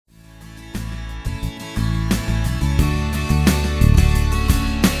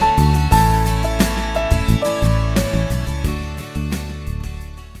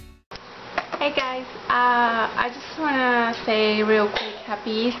I just want to say real quick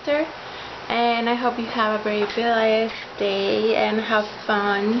Happy Easter, and I hope you have a very blessed day and have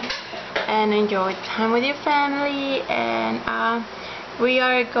fun and enjoy time with your family. And we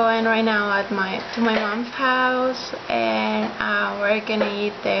are going right now to my mom's house, and we're gonna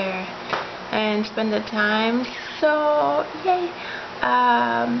eat there and spend the time. So yay!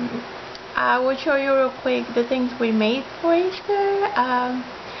 I will show you real quick the things we made for Easter.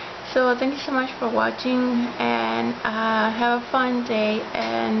 So thank you so much for watching, and have a fun day,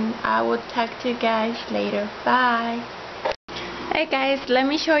 and I will talk to you guys later. Bye. Hey guys, let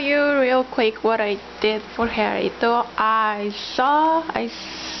me show you real quick what I did for Gerardito.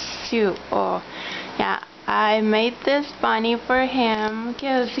 I made this bunny for him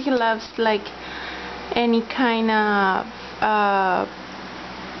because he loves like any kind of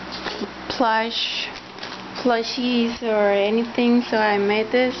plushies or anything. So I made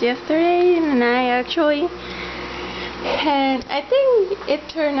this yesterday, and I think it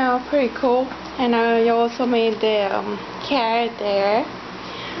turned out pretty cool. And I also made the carrot there.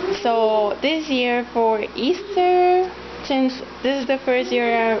 So this year for Easter, since this is the first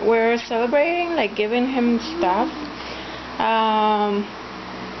year we're celebrating, like giving him stuff,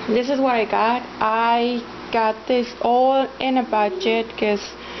 this is what I got. I got this all in a budget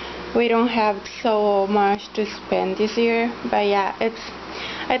because we don't have so much to spend this year. But yeah,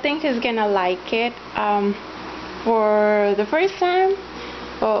 I think he's gonna like it. For the first time,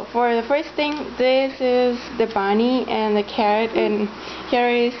 well, for the first thing, this is the bunny and the carrot, and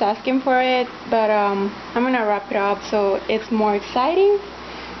Jerry is asking for it, but I'm gonna wrap it up so it's more exciting.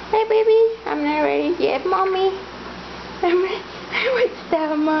 Hey baby, I'm not ready yet, mommy. I'm ready. What's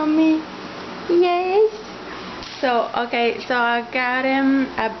that, mommy? Yes. So okay, so I got him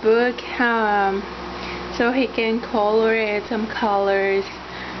a book so he can color it, some colors.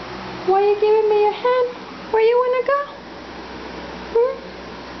 Why are you giving me your hand? Where you wanna go?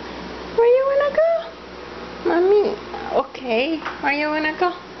 Where you wanna go? Mommy. Okay, where you wanna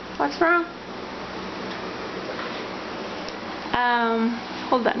go? What's wrong?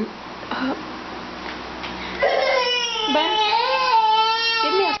 Hold on. Ben,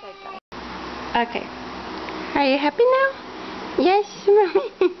 give me a second. Okay. Are you happy now? Yes,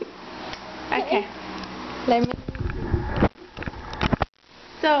 mommy. Okay. Let me.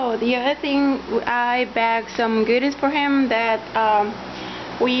 So the other thing, I bagged some goodies for him that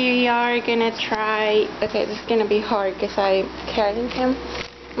we are gonna try. Okay, this is gonna be hard because I'm carrying him.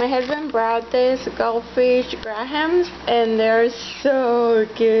 My husband brought this goldfish grahams, and they're so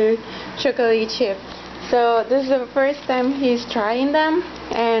good, chocolate chip. So this is the first time he's trying them,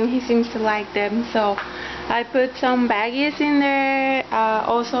 and he seems to like them. So I put some baggies in there.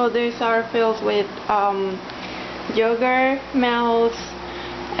 Also, these are filled with yogurt melts,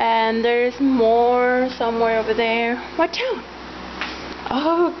 and there's more somewhere over there. Watch out!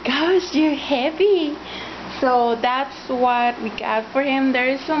 Oh gosh, you're heavy. So that's what we got for him. There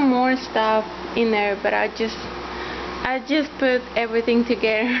is some more stuff in there, but I just put everything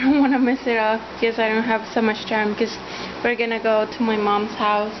together. I don't want to mess it up because I don't have so much time, because we're gonna go to my mom's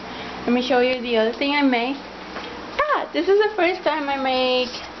house. Let me show you the other thing I made. This is the first time I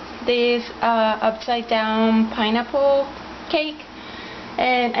make this upside down pineapple cake,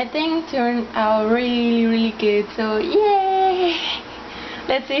 and I think it turned out really good. So yay!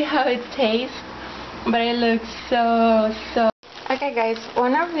 Let's see how it tastes. But it looks so. Okay guys,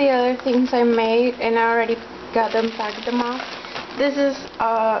 one of the other things I made, and I already got them, packed them up. These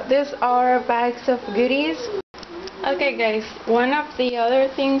are bags of goodies. Okay guys, one of the other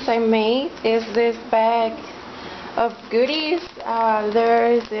things I made is this bag of goodies.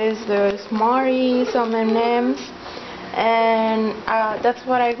 There's Smarties, some M&Ms, and that's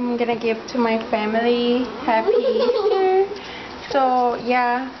what I'm gonna give to my family. Happy Easter. So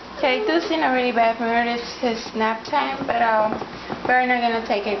yeah, Gerardito's in a really bad mood. It's his nap time, but we're not gonna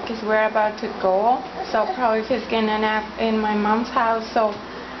take it because we're about to go. So probably he's gonna nap in my mom's house. So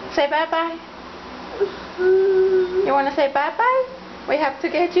say bye bye. You wanna say bye bye? We have to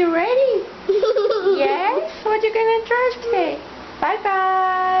get you ready. Yes? What you gonna dress today? Bye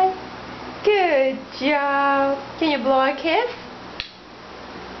bye. Good job. Can you blow a kiss?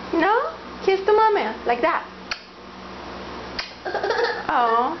 No? Kiss to mommy like that.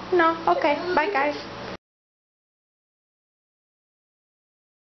 Oh, no. Okay. Bye guys.